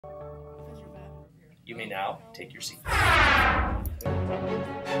You may now take your seat.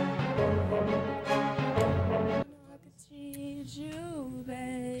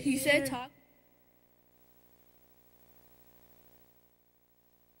 He said talk.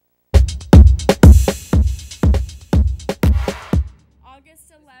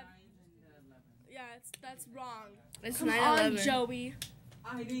 August 11th. Yeah, that's wrong. It's Come 9/11. on, Joey.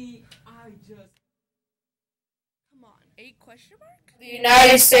 I just. Come on. 8 question mark? The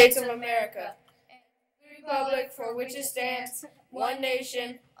United States of America, and the republic for which it stands, one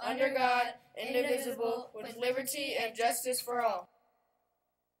nation, under God, indivisible, with liberty and justice for all.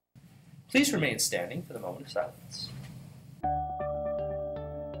 Please remain standing for the moment of silence.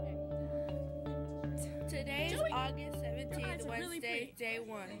 Today's August 17th, eyes are really Wednesday, pretty. day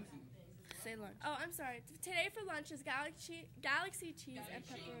 1. Say lunch. Oh, I'm sorry. Today for lunch is Galaxy cheese and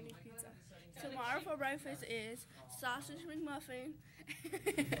pepperoni pizza. Tomorrow for breakfast is sausage McMuffin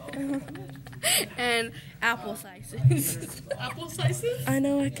And apple slices. apple slices. I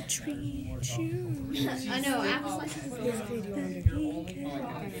know I could treat you. I know, apple slices is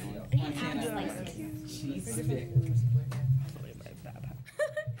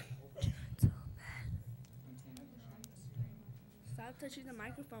Stop touching the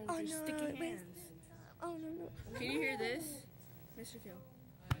microphone with Oh, your no, sticky wait. hands. Oh, no. Can you hear this? Mr. Kill.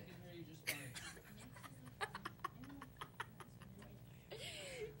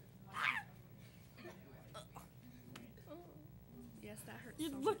 Yes, that hurts. You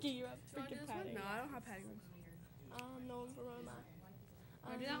so look much. at you. Do I do this one? No, I don't have patty ones. No Verona.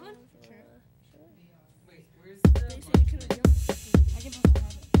 Wanna do that one? Sure. Wait, where's They the. say you couldn't do it. I can have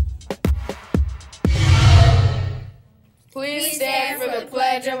it. Please stand for the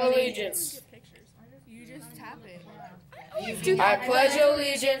Pledge of Allegiance. Get pictures. You just tap it. I pledge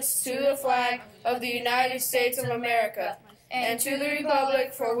allegiance to the flag of the United States of America and to the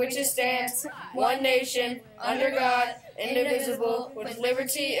republic for which it stands, one nation, under God, indivisible, with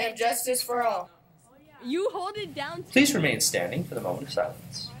liberty and justice for all. You hold it down. Please remain standing for the moment of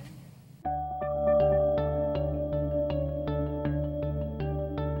silence.